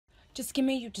just give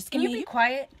me you. Just give me me you. you. Be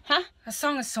quiet. Huh? That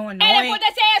song is so annoying. And if what they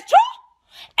say is true,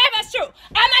 if it's true,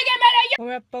 I might get mad at you.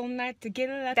 We're up all night to get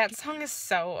a lot. That song is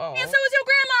so old. And so is your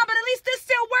grandma, but at least this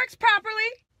still works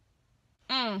properly.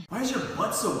 Why is your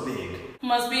butt so big?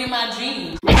 Must be in my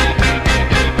jeans.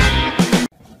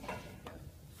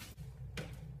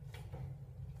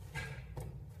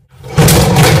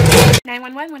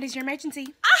 911, what is your emergency?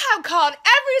 I have called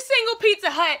every single Pizza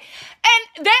Hut,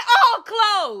 and they all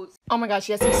closed. Oh my gosh,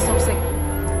 yes, he's so sick.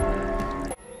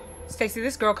 Stacey,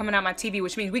 this girl coming out my TV,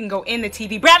 which means we can go in the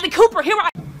TV. Bradley Cooper, here I...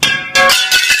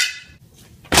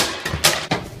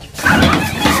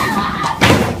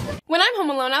 When I'm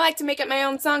home alone, I like to make up my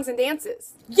own songs and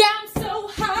dances. Yeah, I'm so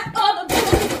hot all the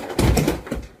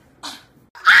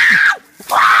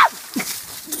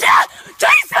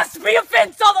Jesus, be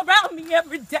offense all around me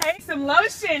every day. Some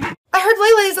lotion. I heard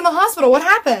Laylay's in the hospital. What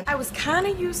happened? I was kind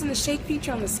of using the shake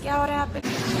feature on the Scout app. And...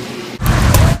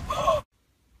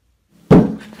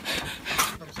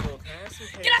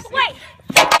 Get out the way!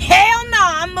 Hell no,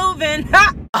 I'm moving.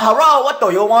 Hello, what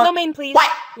do you want? Lo mein, please. What?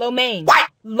 Lo mein. What?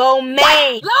 Lo mein. Lo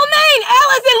mein,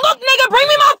 Allison, look, nigga, bring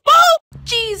me my food!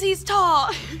 Jeez, he's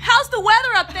tall. How's the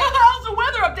weather up there? How's the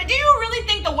weather up there? Do you really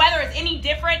think the weather is any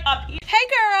different up here? Hey,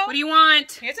 girl. What do you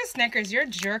want? Here's a Snickers. You're a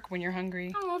jerk when you're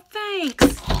hungry. Oh,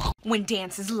 thanks. When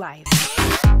dance is life.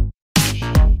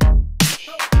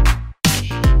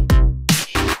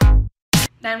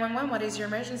 What is your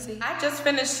emergency? I just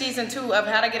finished season 2 of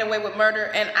How to Get Away with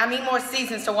Murder, and I need more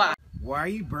seasons to watch. Why are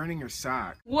you burning your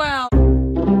sock? Well,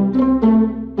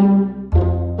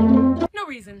 no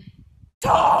reason.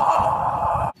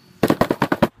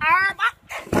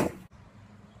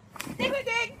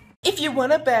 If you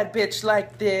want a bad bitch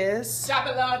like this, Drop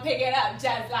it low and pick it up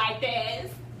just like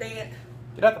this. then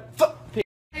get out the fuck. Hey,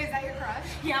 is that your crush?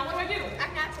 Yeah, what do I do?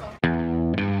 I'm natural.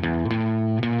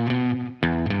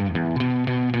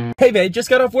 Hey babe, just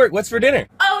got off work. What's for dinner?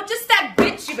 Oh, just that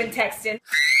bitch you've been texting.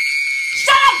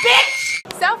 Shut up, bitch!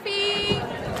 Selfie!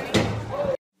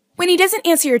 When he doesn't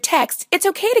answer your text, it's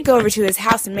okay to go over to his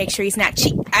house and make sure he's not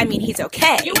cheap. I mean, he's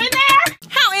okay. You in there?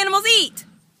 How animals eat?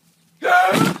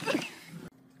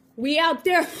 We out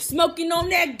there smoking on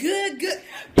that good.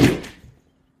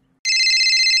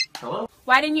 Hello?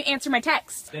 Why didn't you answer my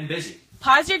text? Been busy.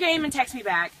 Pause your game and text me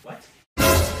back. What?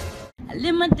 I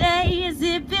live my day as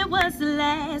if it was the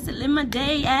last. I live my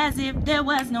day as if there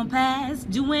was no past.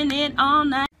 Doing it all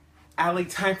night. Allie,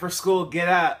 time for school. Get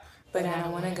up. But I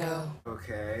don't want to go.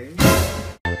 Okay.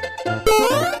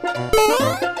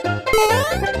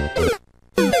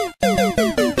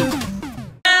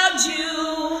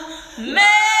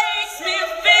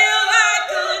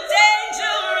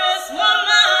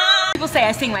 People say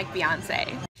I sing like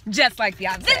Beyonce. Just like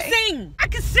Beyonce. Then sing! I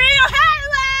can see your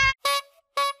highlight!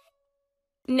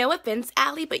 No offense,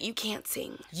 Allie, but you can't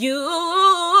sing.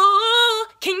 You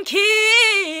can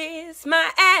kiss my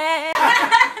ass.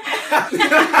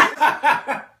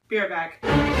 Be right back.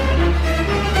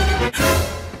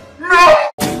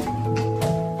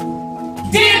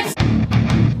 Dibs!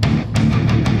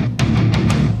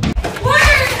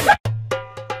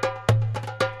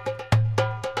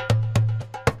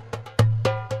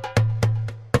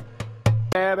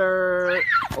 Better.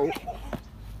 Oh.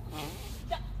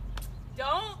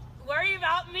 Don't worry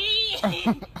about me.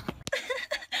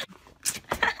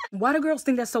 Why do girls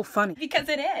think that's so funny? Because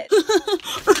it is.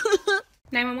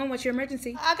 911, what's your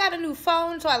emergency? I got a new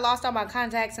phone, so I lost all my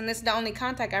contacts, and this is the only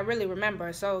contact I really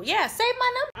remember. So, yeah, save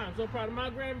my number. I'm so proud of my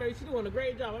grandbaby. She's doing a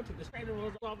great job. I took the training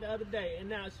wheels off the other day, and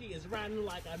now she is riding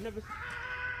like I've never seen.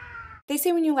 They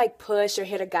say when you like push or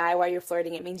hit a guy while you're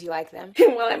flirting, it means you like them.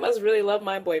 Well, I must really love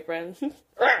my boyfriend. 5, 6, 7,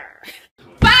 8.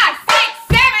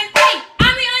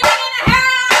 I'm the only one in the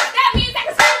house. That means I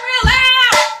can scream real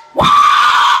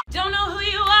loud. Don't know who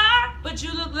you are, but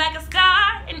you look like a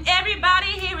star, and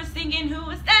everybody here is thinking, who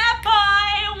is that boy?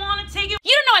 I wanna take you.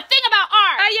 You don't know a thing about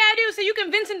art. Oh yeah, I do. So you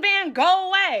can Vincent Van go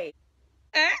away.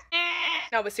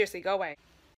 No, but seriously, go away.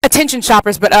 Attention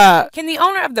shoppers, but can the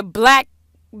owner of the black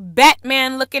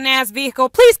Batman looking ass vehicle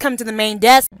please come to the main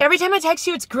desk? Every time I text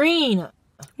you, it's green.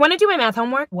 Want to do my math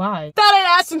homework? Why? Thought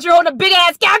I'd ask since you're holding a big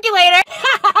ass calculator.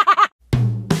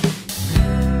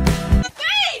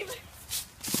 Babe!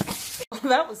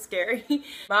 That was scary.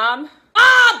 Mom?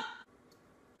 Mom!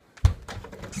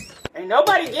 Ain't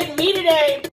nobody getting me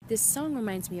today. This song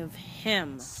reminds me of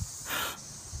him.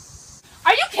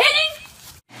 Are you kidding?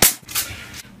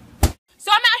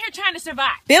 So I'm out here trying to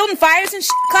survive. Building fires and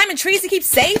climbing trees to keep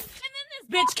safe. And then this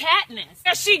bitch Katniss.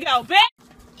 There she go, bitch.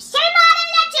 She might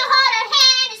have let you hold her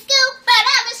hand and scoop, but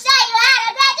I'ma show you how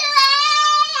to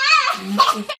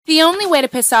graduate. The only way to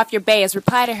piss off your bae is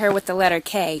reply to her with the letter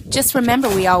K. Just remember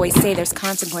we always say there's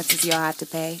consequences you'll have to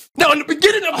pay. Now in the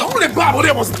beginning of the Holy Bible,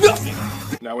 there was nothing.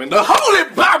 Now in the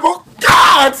Holy Bible,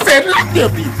 God said, let there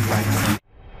be light.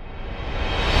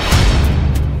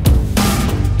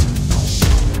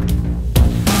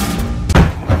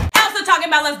 Elsa talking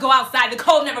about let's go outside. The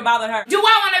cold never bothered her. Do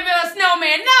I want to build a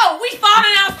snowman? No, we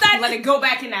falling outside. Let it go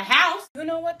back in the house. You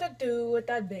know what to do with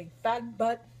that big fat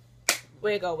butt.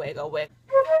 Wiggle, wiggle, wiggle.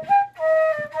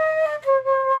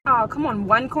 Oh, come on,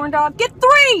 one corn dog. Get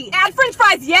 3! Add french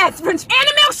fries, yes. French and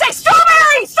a milkshake,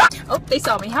 strawberries! Oh, they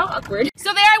saw me. How awkward.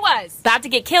 So there I was, about to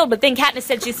get killed, but then Katniss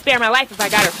said she'd spare my life if I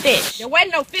got her fish. There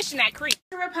wasn't no fish in that creek.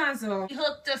 Rapunzel. He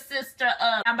hooked her sister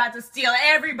up. I'm about to steal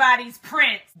everybody's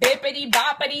prince. Bippity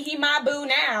boppity, he my boo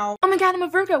now. Oh my god, I'm a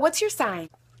Virgo. What's your sign?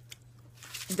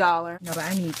 $1. No, but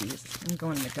I need these. I'm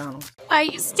going to McDonald's. Why are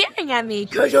you staring at me?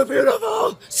 Cause you're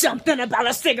beautiful. Something about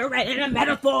a cigarette and a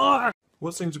metaphor.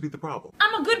 What seems to be the problem?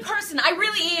 I'm a good person. I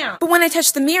really am. But when I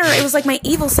touched the mirror, it was like my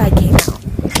evil side came out.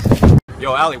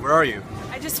 Yo, Allie, where are you?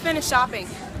 I just finished shopping.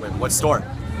 Wait, what store?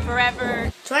 Forever.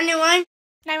 21.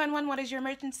 911, what is your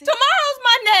emergency? Tomorrow's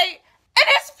Monday, and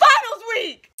it's finals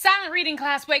week. Silent reading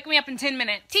class, wake me up in 10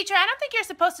 minutes. Teacher, I don't think you're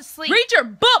supposed to sleep. Read your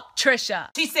book, Trisha.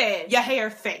 She said, your hair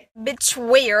fake. Bitch,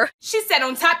 where? She said,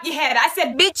 on top of your head. I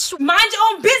said, bitch, mind your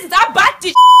own business. I bought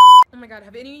this. Oh my god,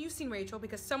 have any of you seen Rachel?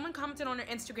 Because someone commented on her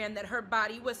Instagram that her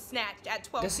body was snatched at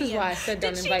 12 This p.m. is why I said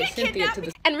don't invite Cynthia to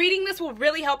the... And reading this will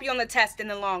really help you on the test in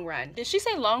the long run. Did she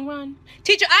say long run?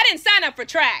 Teacher, I didn't sign up for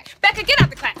track. Becca, get out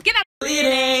the class. Get out. It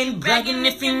ain't bragging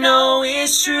if you know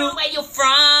it's true. Where you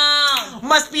from?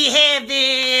 Must be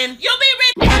heaven. You'll be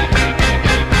rich.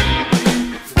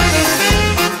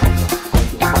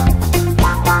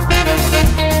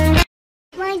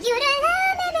 Want you to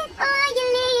love me before you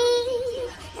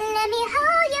leave. Let me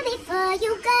hold you before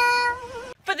you go.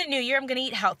 For the new year, I'm gonna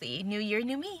eat healthy. New year,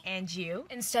 new me. And you?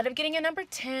 Instead of getting a number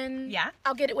 10, Yeah?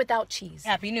 I'll get it without cheese.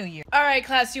 Happy New Year. All right,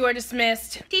 class, you are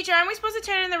dismissed. Teacher, aren't we supposed to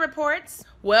turn in the reports?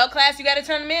 Well, class, you gotta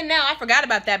turn them in now. I forgot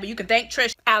about that, but you can thank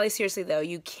Trish. Allie, seriously though,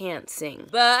 you can't sing.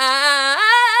 But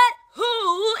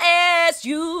who asked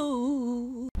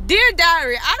you? Dear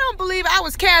Diary, I don't believe I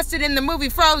was casted in the movie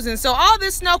Frozen, so all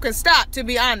this snow can stop, to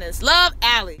be honest. Love,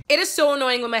 Allie. It is so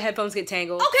annoying when my headphones get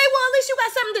tangled. Oh. Okay, well, at least you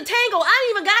got something to tangle. I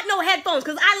ain't even got no headphones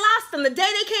because I lost them the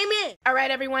day they came in. All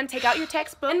right, everyone, take out your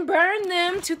textbook and burn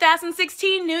them.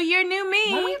 2016, new year, new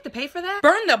me. Why do we have to pay for that?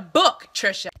 Burn the book,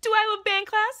 Trisha. Do I love band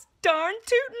class? Darn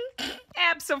tootin'.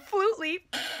 Absolutely.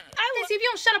 See, if you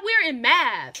don't shut up, we're in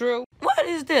math. True. What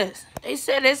is this? They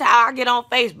said this how I get on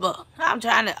Facebook. I'm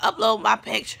trying to upload my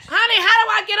pictures. Honey, how do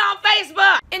I get on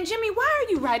Facebook? And Jimmy, why are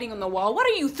you writing on the wall? What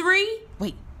are you, 3?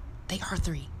 Wait, they are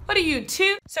 3. What are you,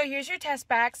 2? So here's your test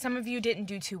back. Some of you didn't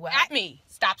do too well. At me.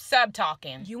 Stop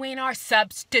sub-talking. You ain't our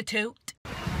substitute.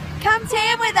 Come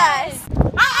tan with us.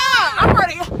 I'm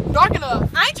ready. Dark enough.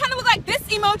 I ain't trying to look like this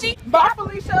emoji. Bye,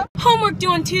 Felicia. Homework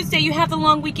due on Tuesday. You have the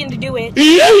long weekend to do it.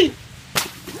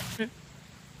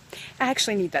 I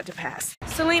actually need that to pass.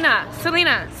 Selena,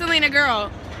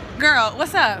 girl,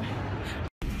 what's up?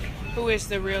 Who is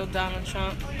the real Donald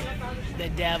Trump? The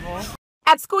devil.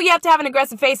 At school, you have to have an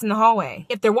aggressive face in the hallway.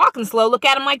 If they're walking slow, look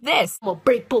at them like this. I'm gonna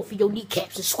break both of your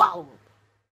kneecaps and swallow them.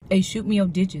 Hey, shoot me your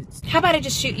digits. How about I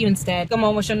just shoot you instead? Come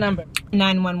on, what's your number?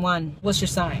 911. What's your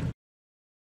sign?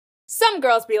 Some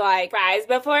girls be like, fries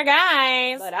before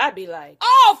guys. But I'd be like,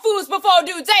 All foods before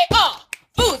dudes,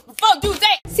 foods before dudes,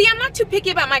 See, I'm not too picky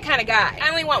about my kind of guy. I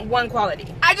only want one quality.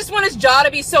 I just want his jaw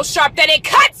to be so sharp that it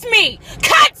cuts me!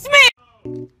 Cuts me!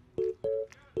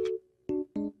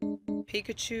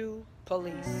 Pikachu,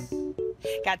 police.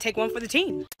 Gotta take one for the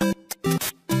team.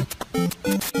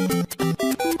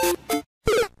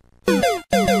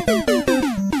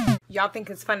 Y'all think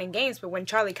it's fun and games, but when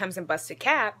Charlie comes and busts a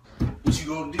cap... What you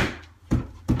gonna do?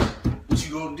 What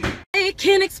you gonna do? I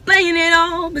can't explain it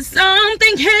all, but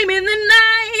something came in the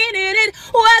night and it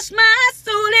washed my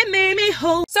soul, it made me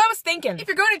whole. So I was thinking, if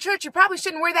you're going to church, you probably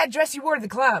shouldn't wear that dress you wore to the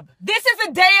club. This is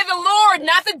the day of the Lord,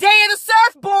 not the day of the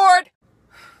surfboard.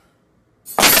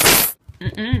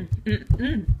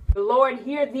 The Lord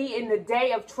hear thee in the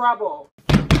day of trouble.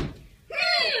 7,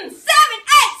 8,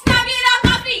 snap it off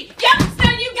my feet.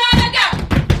 Youngster, you gotta go.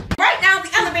 Right now, the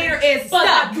elevator is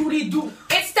stuck.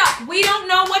 It's stuck. We don't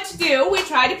know what to do. We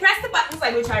tried to press the buttons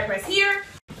like we tried to press here.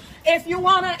 If you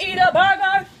wanna eat a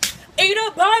burger, eat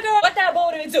a burger. What that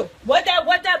booty do? What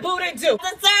that booty do?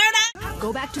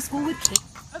 Go back to school with kids.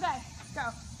 Okay, go.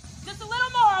 Just a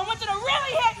little more. I want you to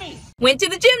really hit me. Went to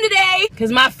the gym today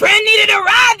because my friend needed a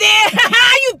ride there.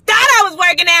 You thought I was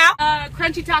working out.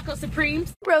 Crunchy Taco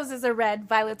Supremes. Roses are red,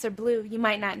 violets are blue. You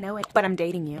might not know it, but I'm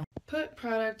dating you. Put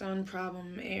product on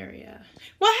problem area.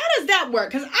 Well, how does that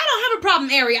work? Because I don't have a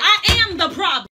problem area. I am the problem.